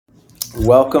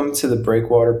Welcome to the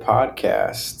Breakwater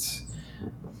Podcast.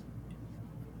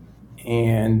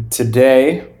 And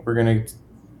today we're going to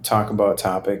talk about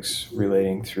topics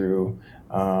relating through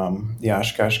the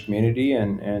Oshkosh community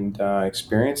and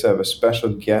experience. I have a special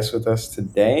guest with us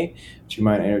today. Would you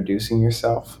mind introducing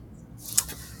yourself?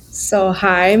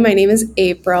 Hi, my name is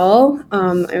April.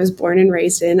 I was born and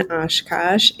raised in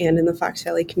Oshkosh and in the Fox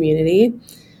Valley community.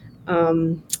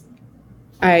 Um,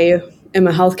 I am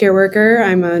a healthcare worker.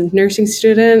 I'm a nursing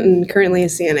student and currently a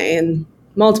CNA in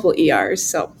multiple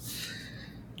ERs.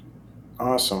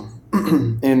 Awesome.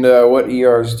 And what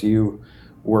ERs do you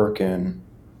work in?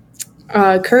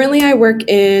 Currently, I work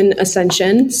in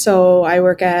Ascension. So, I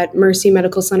work at Mercy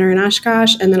Medical Center in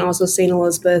Oshkosh and then also St.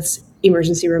 Elizabeth's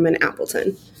Emergency Room in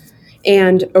Appleton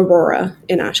and Aurora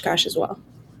in Oshkosh as well.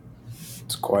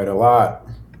 It's quite a lot.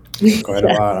 Quite a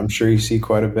Yeah, lot. I'm sure you see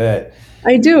quite a bit.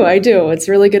 I do. I do. It's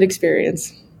a really good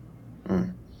experience.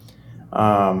 Mm.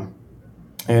 Um,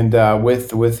 And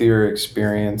with your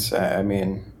experience, I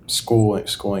mean,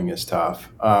 schooling is tough.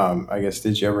 I guess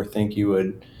did you ever think you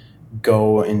would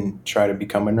go and try to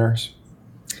become a nurse?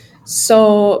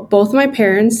 So both my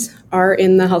parents are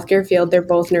in the healthcare field. They're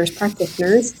both nurse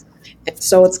practitioners.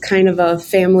 So it's kind of a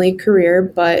family career,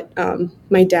 but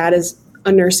my dad is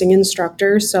a nursing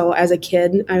instructor. So as a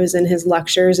kid, I was in his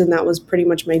lectures, and that was pretty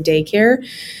much my daycare.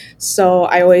 So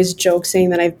I always joke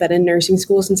saying that I've been in nursing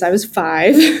school since I was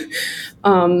five.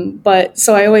 But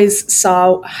so I always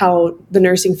saw how the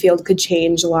nursing field could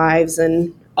change lives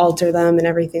and alter them and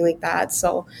everything like that.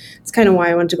 So it's kind of why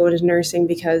I wanted to go into nursing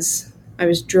because I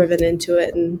was driven into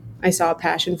it and I saw a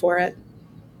passion for it.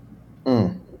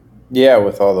 Mm. Yeah,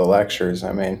 with all the lectures,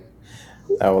 I mean,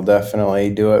 that will definitely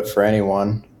do it for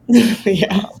anyone.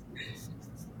 Yeah.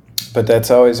 But that's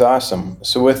always awesome.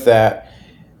 So with that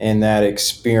and that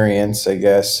experience, I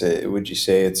guess, would you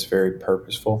say it's very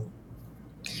purposeful?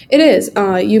 It is.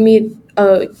 You meet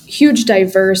a huge,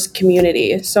 diverse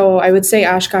community. So I would say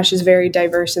Oshkosh is very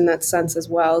diverse in that sense as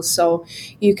well. So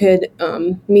you could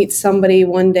meet somebody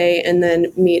one day and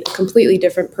then meet a completely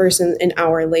different person an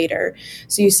hour later.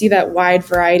 So you see that wide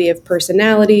variety of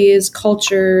personalities,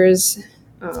 cultures,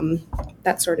 um,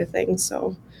 that sort of thing.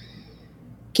 So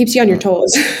keeps you on your Mm.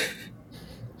 toes.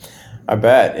 I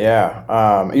bet,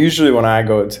 yeah. Usually when I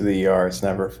go to the ER, it's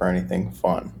never for anything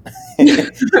fun.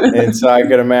 And so I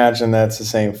could imagine that's the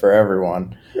same for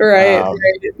everyone. Right. Um,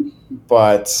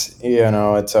 but,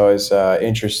 it's always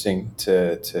interesting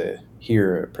to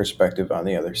hear a perspective on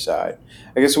the other side.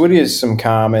 I guess what is some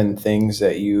common things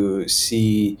that you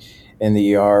see in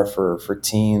the ER for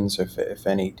teens, if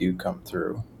any do come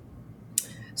through?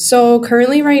 So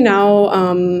currently, right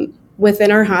now,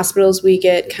 within our hospitals, we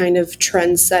get kind of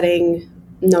trend-setting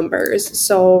numbers.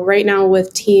 So right now,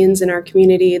 with teens in our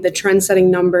community, the trend-setting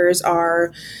numbers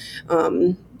are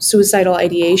suicidal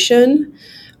ideation,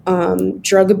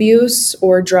 drug abuse,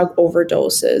 or drug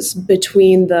overdoses.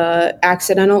 Between the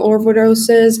accidental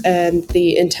overdoses and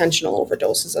the intentional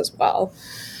overdoses as well.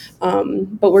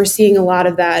 But we're seeing a lot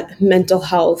of that mental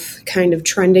health kind of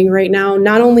trending right now,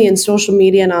 not only in social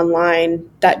media and online,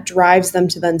 that drives them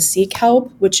to then seek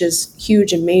help, which is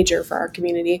huge and major for our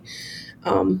community.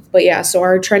 But yeah, so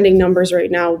our trending numbers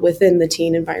right now within the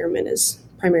teen environment is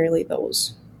primarily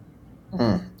those.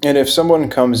 Hmm. And if someone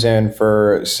comes in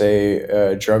for, say,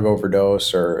 a drug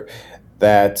overdose or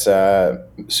that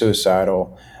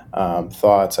suicidal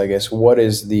thoughts, I guess, what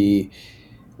does the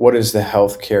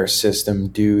healthcare system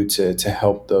do to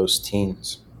help those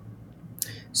teens?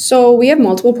 So we have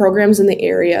multiple programs in the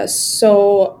area.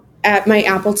 So at my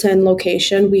Appleton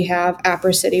location, we have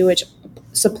Apra City, which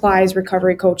supplies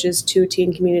recovery coaches to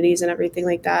teen communities and everything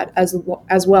like that, as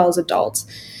well as adults.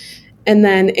 And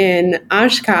then in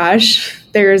Oshkosh,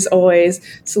 there's always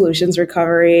solutions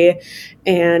recovery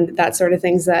and that sort of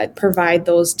things that provide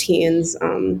those teens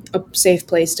a safe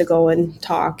place to go and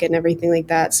talk and everything like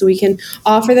that. So we can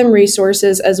offer them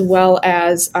resources as well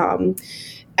as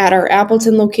at our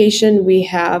Appleton location, we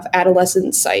have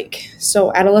adolescent psych.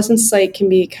 So, adolescent psych can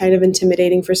be kind of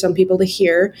intimidating for some people to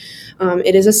hear.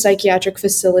 It is a psychiatric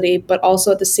facility, but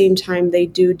also at the same time, they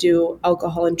do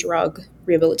alcohol and drug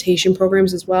rehabilitation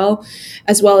programs as well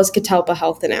as Catalpa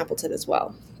Health in Appleton as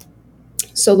well.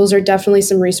 So, those are definitely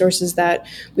some resources that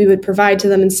we would provide to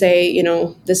them and say,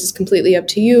 this is completely up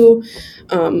to you,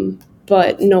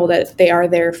 but know that they are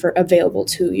there for available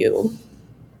to you.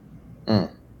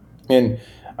 Mm. And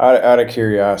out of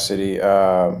curiosity,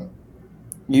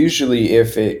 usually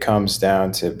if it comes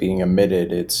down to being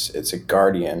admitted, it's a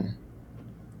guardian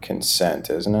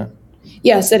consent, isn't it?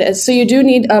 Yes, it is. So you do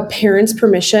need a parent's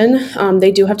permission.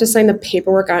 They do have to sign the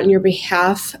paperwork on your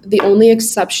behalf. The only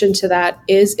exception to that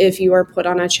is if you are put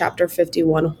on a Chapter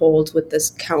 51 hold with this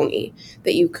county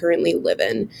that you currently live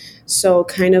in. So,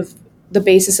 kind of the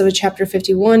basis of a Chapter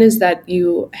 51 is that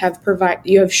you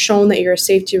have shown that you're a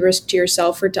safety risk to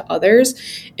yourself or to others,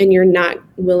 and you're not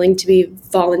willing to be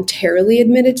voluntarily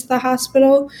admitted to the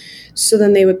hospital. So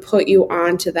then they would put you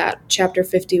on to that Chapter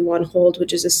 51 hold,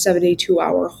 which is a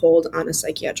 72-hour hold on a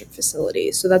psychiatric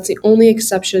facility. So that's the only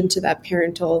exception to that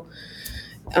parental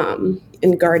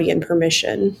and guardian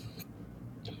permission.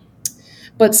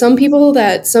 But some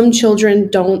children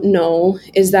don't know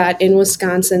is that in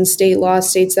Wisconsin, state law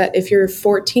states that if you're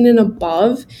 14 and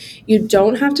above, you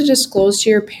don't have to disclose to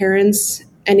your parents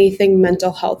anything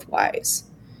mental health wise.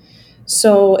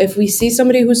 So if we see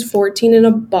somebody who's 14 and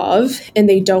above and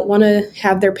they don't want to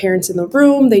have their parents in the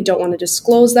room, they don't want to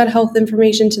disclose that health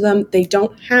information to them, they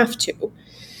don't have to.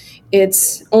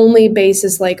 It's only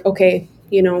basis like, okay,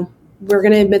 we're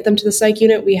going to admit them to the psych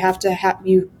unit. We have to have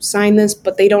you sign this,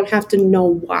 but they don't have to know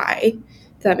why.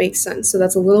 If that makes sense. So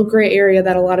that's a little gray area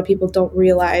that a lot of people don't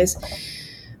realize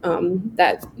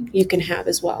that you can have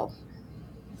as well.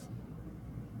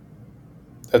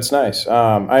 That's nice.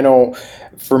 I know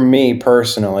for me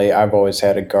personally, I've always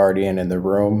had a guardian in the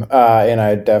room, and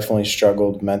I definitely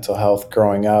struggled with mental health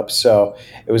growing up. So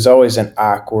it was always an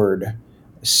awkward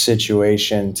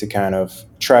situation to kind of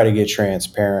try to get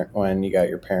transparent when you got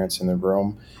your parents in the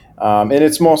room. And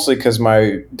it's mostly because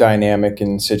my dynamic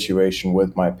and situation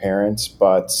with my parents,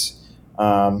 but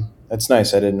that's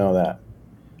nice. I didn't know that.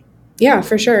 Yeah,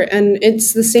 for sure. And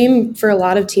it's the same for a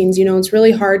lot of teens. It's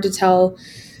really hard to tell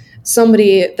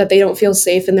somebody that they don't feel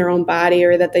safe in their own body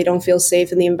or that they don't feel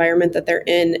safe in the environment that they're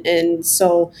in. And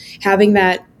so having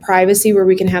that privacy where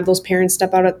we can have those parents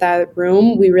step out of that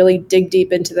room, we really dig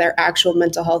deep into their actual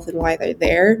mental health and why they're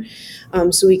there.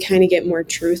 So we kind of get more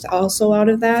truth also out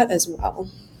of that as well.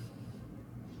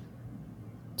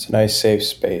 It's a nice safe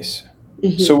space.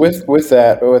 So Mhm. with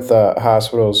that, with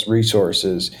hospitals'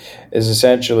 resources, is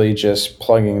essentially just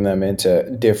plugging them into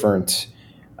different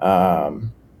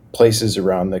um, places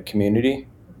around the community.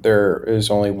 There is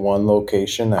only one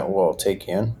location that will take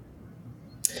in.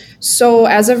 So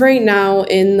as of right now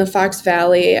in the Fox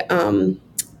Valley,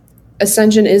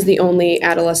 Ascension is the only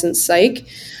adolescent psych.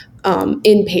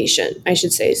 Inpatient, I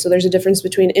should say. So there's a difference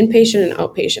between inpatient and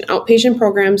outpatient. Outpatient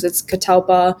programs, it's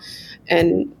Catalpa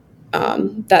and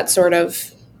that sort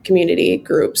of community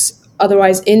groups.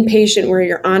 Otherwise, inpatient, where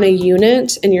you're on a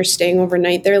unit and you're staying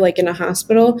overnight there, like in a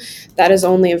hospital, that is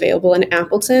only available in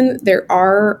Appleton. There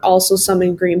are also some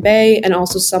in Green Bay and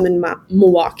also some in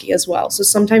Milwaukee as well. So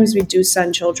sometimes we do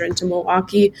send children to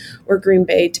Milwaukee or Green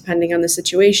Bay, depending on the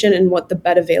situation and what the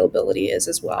bed availability is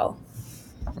as well.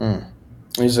 Mm.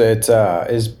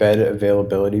 Is bed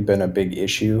availability been a big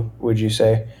issue? Would you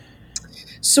say?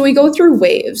 So we go through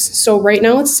waves. So right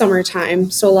now it's summertime.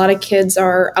 So a lot of kids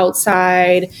are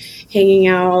outside, hanging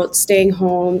out, staying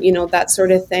home, that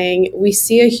sort of thing. We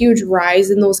see a huge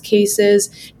rise in those cases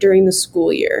during the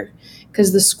school year.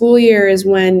 Because the school year is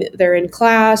when they're in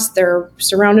class, they're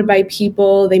surrounded by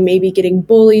people, they may be getting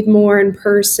bullied more in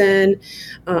person.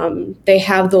 They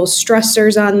have those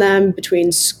stressors on them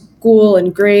between school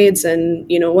and grades and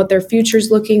what their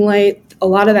future's looking like. A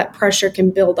lot of that pressure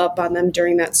can build up on them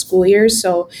during that school year.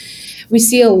 So we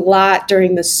see a lot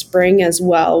during the spring as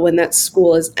well when that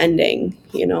school is ending,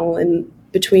 and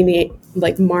between the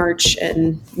like March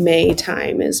and May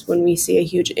time is when we see a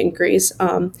huge increase.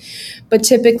 But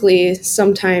typically,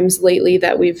 sometimes lately,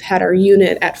 that we've had our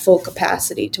unit at full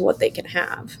capacity to what they can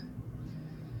have.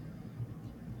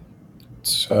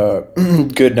 It's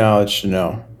good knowledge to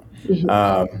know. Mhm.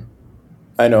 Um,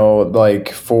 I know, like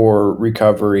for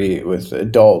recovery with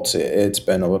adults, it's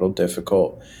been a little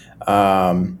difficult,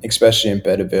 especially in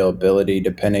bed availability,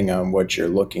 depending on what you're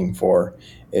looking for.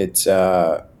 It's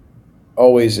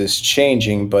always is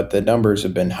changing, but the numbers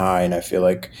have been high, and I feel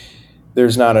like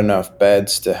there's not enough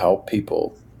beds to help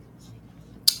people.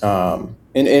 In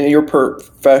your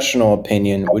professional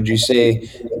opinion, would you say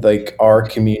like our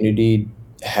community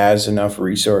has enough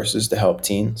resources to help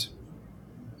teens?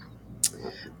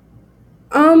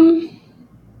 Um,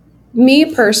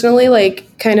 Me personally,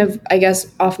 like kind of, I guess,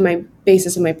 off my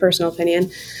basis of my personal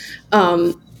opinion,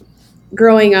 um,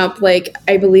 growing up, like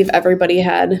I believe everybody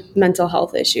had mental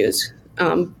health issues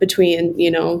between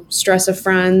stress of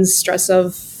friends, stress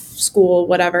of school,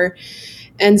 whatever.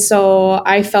 And so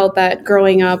I felt that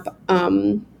growing up,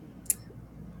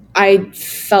 I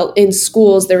felt in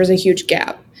schools there was a huge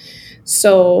gap.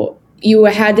 So you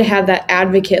had to have that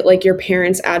advocate, like your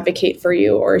parents advocate for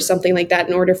you or something like that,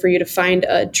 in order for you to find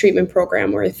a treatment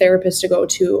program or a therapist to go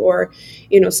to, or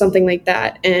something like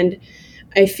that. And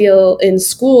I feel in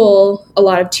school a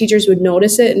lot of teachers would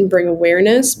notice it and bring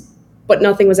awareness, but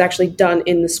nothing was actually done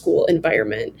in the school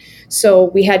environment. So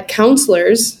we had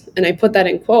counselors, and I put that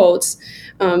in quotes,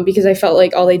 because I felt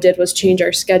like all they did was change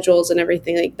our schedules and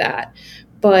everything like that.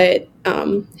 But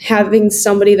having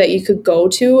somebody that you could go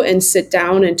to and sit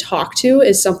down and talk to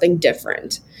is something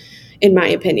different, in my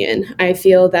opinion. I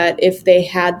feel that if they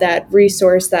had that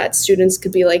resource, that students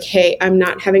could be like, hey, I'm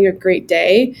not having a great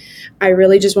day. I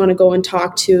really just want to go and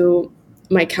talk to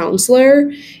my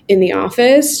counselor in the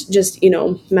office, just,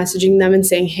 messaging them and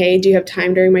saying, hey, do you have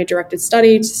time during my directed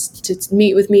study to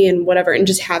meet with me and whatever, and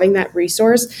just having that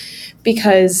resource.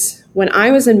 Because when I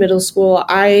was in middle school,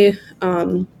 I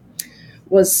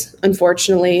was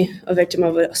unfortunately a victim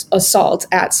of assault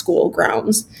at school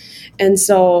grounds. And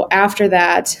so after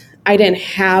that, I didn't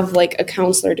have like a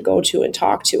counselor to go to and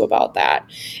talk to about that.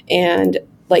 And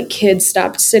like kids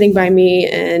stopped sitting by me,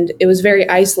 and it was very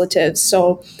isolative.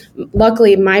 So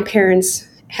luckily, my parents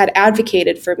had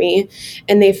advocated for me,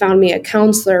 and they found me a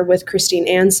counselor with Christine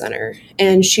Ann Center.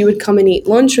 And she would come and eat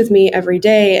lunch with me every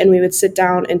day, and we would sit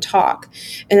down and talk.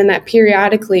 And then that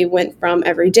periodically went from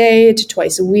every day to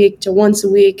twice a week to once a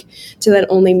week to then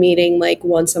only meeting like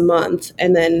once a month,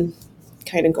 and then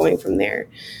kind of going from there.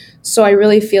 So I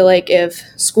really feel like if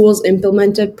schools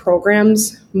implemented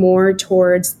programs more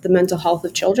towards the mental health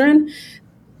of children,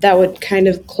 that would kind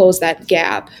of close that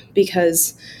gap.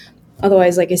 Because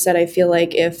otherwise, like I said, I feel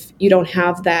like if you don't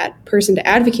have that person to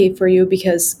advocate for you,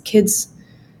 because kids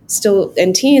still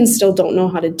and teens still don't know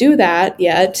how to do that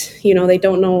yet. They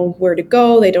don't know where to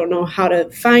go. They don't know how to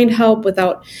find help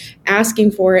without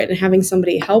asking for it and having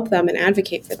somebody help them and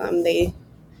advocate for them. They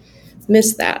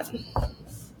miss that.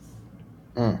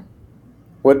 Mm.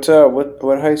 What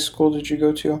high school did you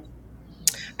go to?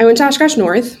 I went to Oshkosh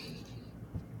North.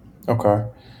 Okay.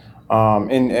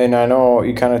 And I know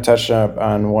you kind of touched up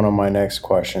on one of my next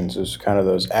questions, is kind of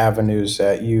those avenues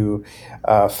that you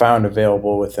found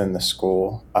available within the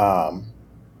school.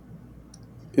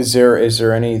 Is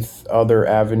there any other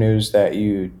avenues that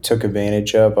you took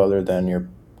advantage of other than your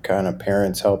kind of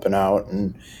parents helping out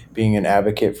and being an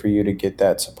advocate for you to get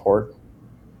that support?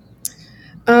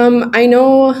 I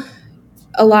know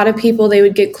a lot of people, they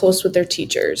would get close with their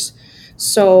teachers.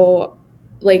 So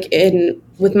like in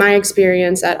with my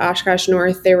experience at Oshkosh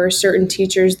North, there were certain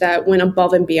teachers that went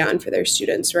above and beyond for their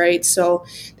students, right? So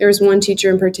there was one teacher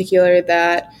in particular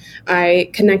that I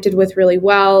connected with really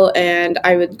well, and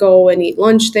I would go and eat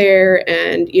lunch there,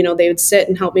 and they would sit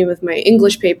and help me with my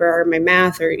English paper or my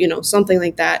math or something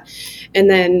like that. And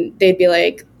then they'd be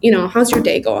like, how's your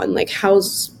day going? Like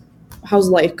how's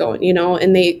life going?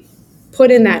 And they put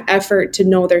in that effort to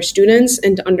know their students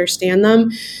and to understand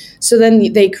them. So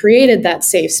then they created that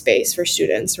safe space for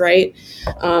students, right?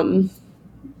 Um,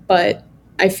 but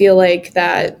I feel like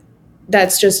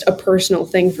that's just a personal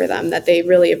thing for them that they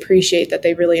really appreciate, that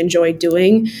they really enjoy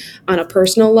doing on a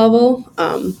personal level.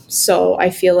 So I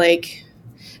feel like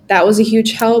that was a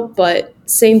huge help. But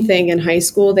same thing in high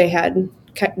school, they had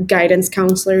guidance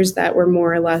counselors that were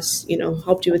more or less,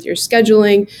 helped you with your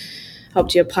scheduling,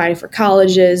 helped you apply for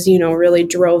colleges, really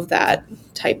drove that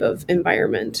type of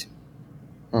environment.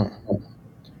 Hmm.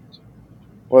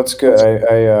 Well, it's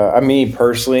good. Me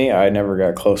personally, I never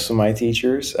got close to my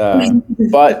teachers,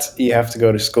 but you have to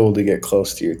go to school to get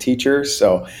close to your teachers.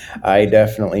 So I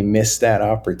definitely missed that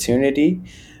opportunity.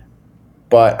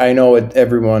 But I know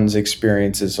everyone's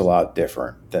experience is a lot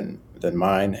different than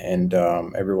mine, and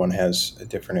everyone has a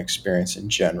different experience in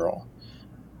general.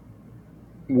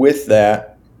 With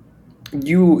that,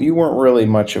 you weren't really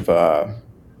much of a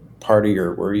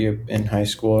partier, were you, in high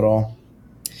school at all?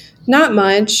 Not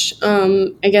much.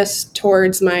 I guess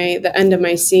towards the end of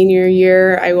my senior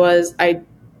year, I was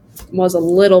a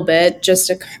little bit, just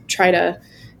to try to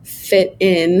fit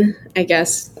in, I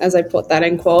guess, as I put that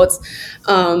in quotes.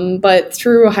 But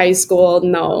through high school,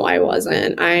 no, I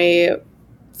wasn't. I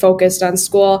focused on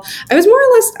school. I was more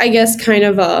or less, I guess, kind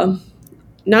of a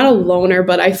not a loner,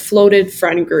 but I floated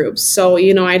friend groups. So,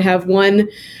 I'd have one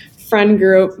friend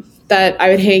group that I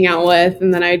would hang out with,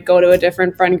 and then I'd go to a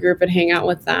different friend group and hang out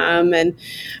with them. And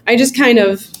I just kind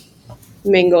of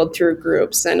mingled through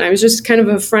groups, and I was just kind of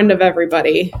a friend of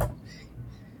everybody.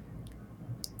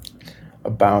 A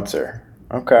bouncer.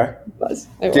 Okay.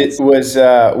 I Did was.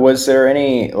 was there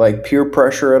any like peer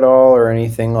pressure at all or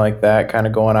anything like that kind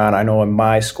of going on? I know in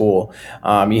my school,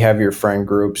 you have your friend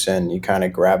groups and you kind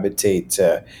of gravitate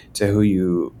to who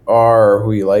you are or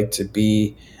who you like to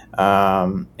be.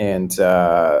 And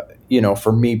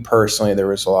for me personally, there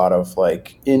was a lot of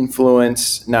like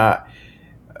influence, not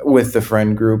with the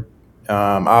friend group.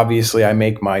 Obviously, I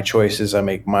make my choices, I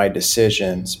make my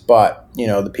decisions, but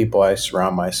the people I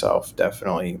surround myself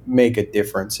definitely make a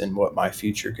difference in what my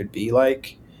future could be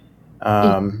like.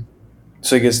 Um,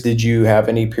 so I guess, did you have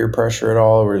any peer pressure at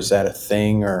all, or is that a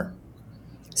thing? Or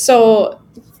So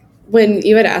when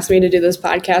you had asked me to do this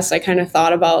podcast, I kind of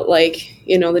thought about like,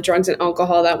 the drugs and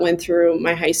alcohol that went through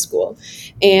my high school.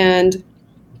 And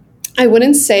I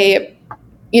wouldn't say,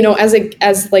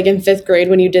 as like in fifth grade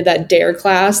when you did that dare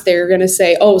class, they're gonna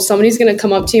say, oh, somebody's gonna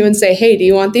come up to you and say, hey, do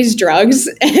you want these drugs?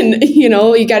 And you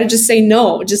gotta just say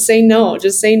no, just say no,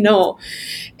 just say no.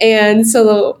 And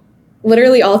so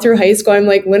literally all through high school, I'm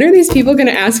like, when are these people going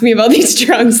to ask me about these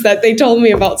drugs that they told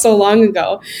me about so long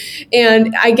ago?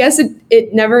 And I guess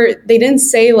it never, they didn't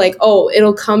say like, oh,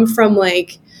 it'll come from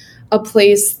like a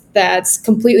place that's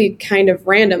completely kind of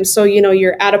random. So,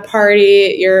 you're at a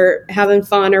party, you're having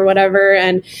fun or whatever,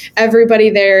 and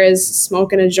everybody there is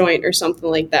smoking a joint or something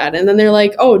like that. And then they're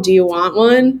like, oh, do you want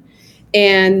one?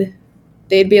 And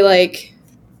they'd be like,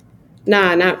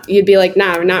 nah, not, you'd be like,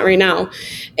 nah, not right now.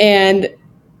 And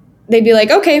they'd be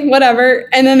like, okay, whatever.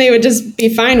 And then they would just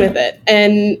be fine with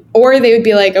it. Or they would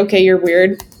be like, okay, you're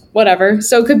weird, whatever.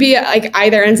 So it could be like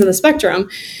either ends of the spectrum.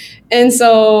 And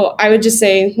so I would just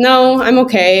say, no, I'm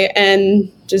okay, and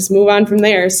just move on from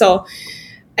there. So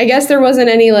I guess there wasn't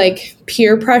any like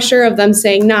peer pressure of them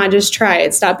saying, nah, just try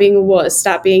it. Stop being a wuss.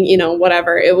 Stop being,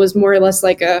 whatever. It was more or less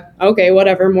like okay,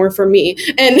 whatever, more for me,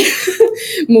 and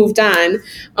moved on.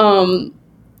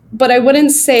 But I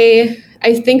wouldn't say,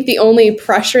 I think the only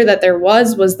pressure that there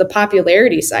was the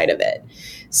popularity side of it.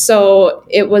 So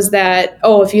it was that,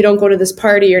 oh, if you don't go to this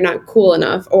party, you're not cool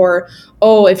enough. Or,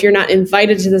 oh, if you're not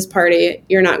invited to this party,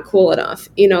 you're not cool enough,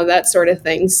 that sort of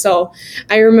thing. So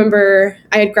I remember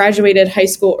I had graduated high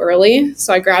school early.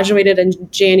 So I graduated in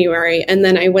January, and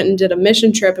then I went and did a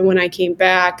mission trip. And when I came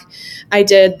back, I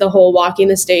did the whole walking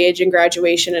the stage and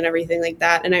graduation and everything like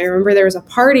that. And I remember there was a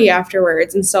party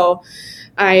afterwards. And so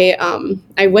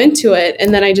I went to it,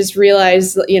 and then I just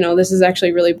realized, this is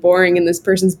actually really boring in this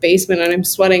person's basement, and I'm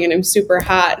sweating and I'm super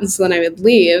hot. And so then I would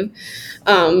leave.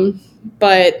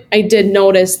 But I did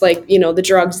notice, like, the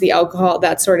drugs, the alcohol,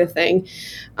 that sort of thing.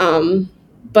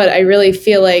 But I really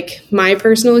feel like my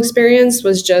personal experience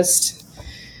was just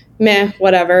meh,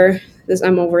 whatever.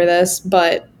 I'm over this.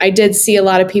 But I did see a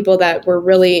lot of people that were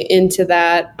really into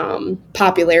that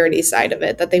popularity side of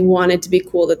it, that they wanted to be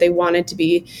cool, that they wanted to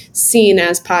be seen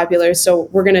as popular. So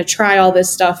we're going to try all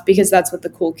this stuff because that's what the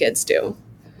cool kids do.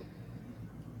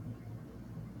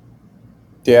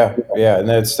 yeah, and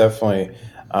that's definitely.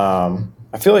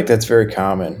 I feel like that's very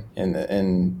common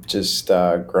in just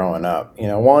growing up.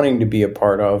 Wanting to be a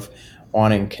part of,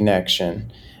 wanting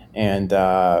connection, and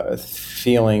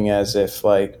feeling as if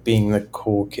like being the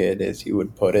cool kid, as you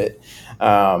would put it,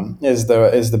 is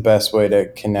the best way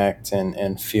to connect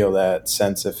and feel that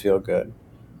sense of feel good.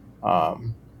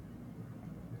 Um,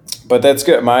 but that's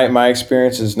good. My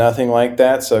experience is nothing like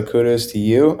that. So kudos to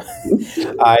you.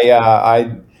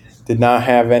 I did not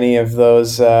have any of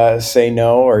those say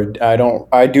no, or I don't.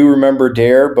 I do remember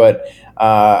dare, but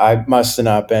I must have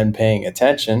not been paying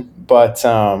attention. But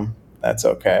that's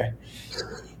okay.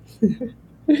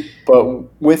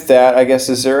 But with that, I guess,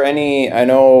 is there any? I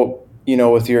know,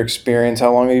 with your experience,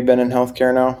 how long have you been in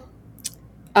healthcare now?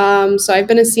 So I've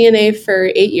been a CNA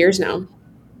for 8 years now,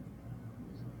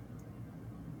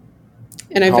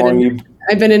 and How long you?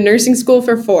 I've been in nursing school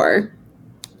for 4.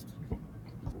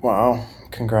 Wow,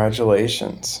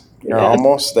 congratulations! You're Yes,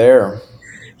 almost there.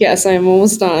 yes, I'm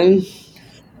almost done.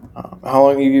 How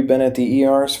long have you been at the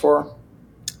ERs for?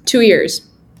 2 years.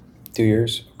 2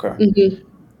 years. Okay.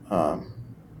 Hmm. Um,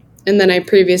 And then I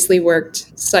previously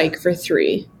worked psych for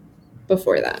 3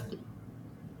 before that.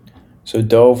 so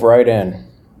dove right in.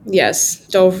 Yes,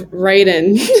 dove right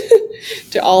in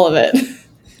to all of it.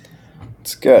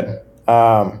 It's good.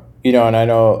 And I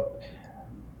know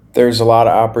there's a lot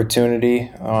of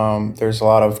opportunity. There's a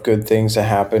lot of good things that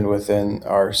happen within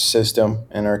our system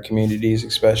and our communities,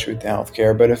 especially with the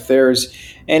healthcare. But if there's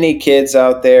any kids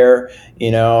out there,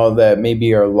 that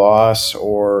maybe are lost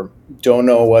or don't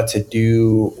know what to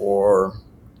do, or,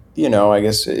 I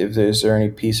guess, if there's there any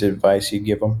piece of advice you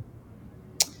give them?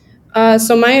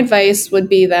 So my advice would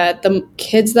be that the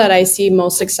kids that I see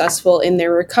most successful in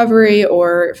their recovery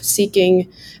or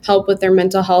seeking help with their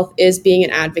mental health is being an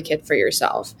advocate for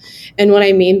yourself. And what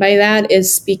I mean by that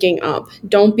is speaking up.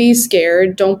 Don't be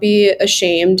scared. Don't be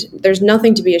ashamed. There's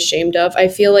nothing to be ashamed of. I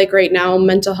feel like right now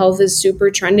mental health is super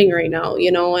trending right now,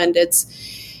 and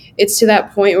it's to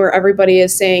that point where everybody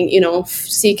is saying,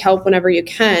 seek help whenever you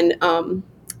can. And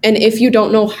if you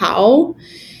don't know how,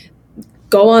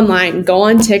 go online, go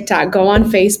on TikTok, go on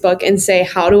Facebook and say,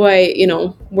 how do I,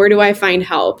 where do I find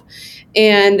help?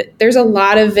 And there's a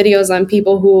lot of videos on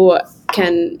people who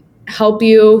can help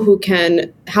you,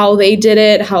 how they did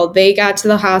it, how they got to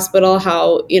the hospital,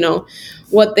 how,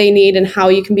 what they need and how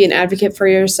you can be an advocate for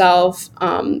yourself.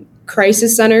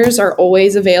 Crisis centers are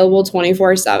always available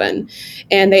 24/7,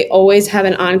 and they always have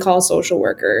an on-call social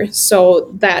worker.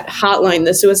 So that hotline,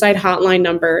 the suicide hotline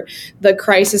number, the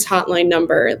crisis hotline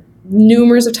number,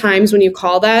 numerous of times when you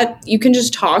call that, you can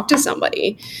just talk to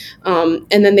somebody. And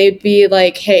then they'd be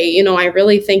like, hey, I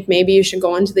really think maybe you should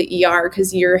go into the ER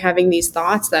because you're having these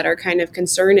thoughts that are kind of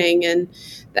concerning, and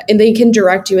they can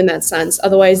direct you in that sense.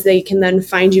 Otherwise, they can then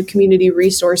find you community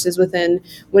resources within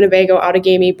Winnebago,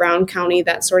 Outagamie, Brown County,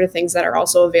 that sort of things that are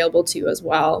also available to you as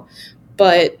well.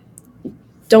 But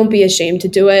don't be ashamed to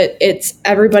do it. It's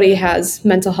everybody has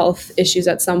mental health issues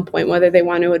at some point, whether they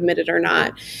want to admit it or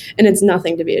not. And it's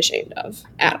nothing to be ashamed of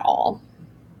at all.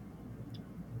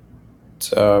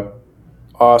 It's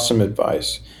awesome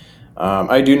advice.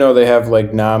 I do know they have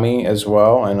like NAMI as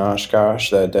well and Oshkosh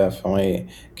that definitely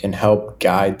can help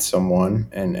guide someone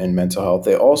in mental health.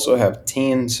 They also have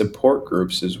teen support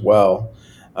groups as well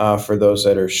for those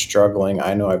that are struggling.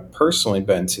 I know I've personally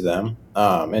been to them,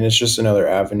 and it's just another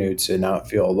avenue to not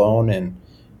feel alone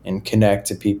and connect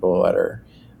to people that are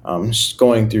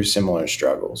going through similar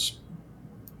struggles.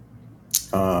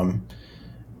 Um,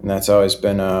 and that's always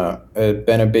been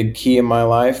a big key in my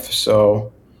life.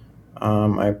 So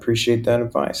I appreciate that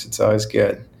advice. It's always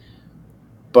good.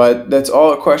 But that's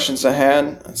all the questions I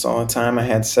had. That's all the time I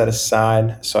had set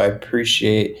aside. So I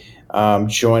appreciate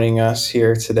joining us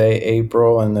here today,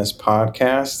 April, in this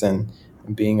podcast and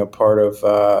being a part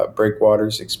of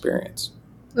Breakwater's experience.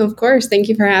 Of course. Thank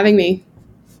you for having me.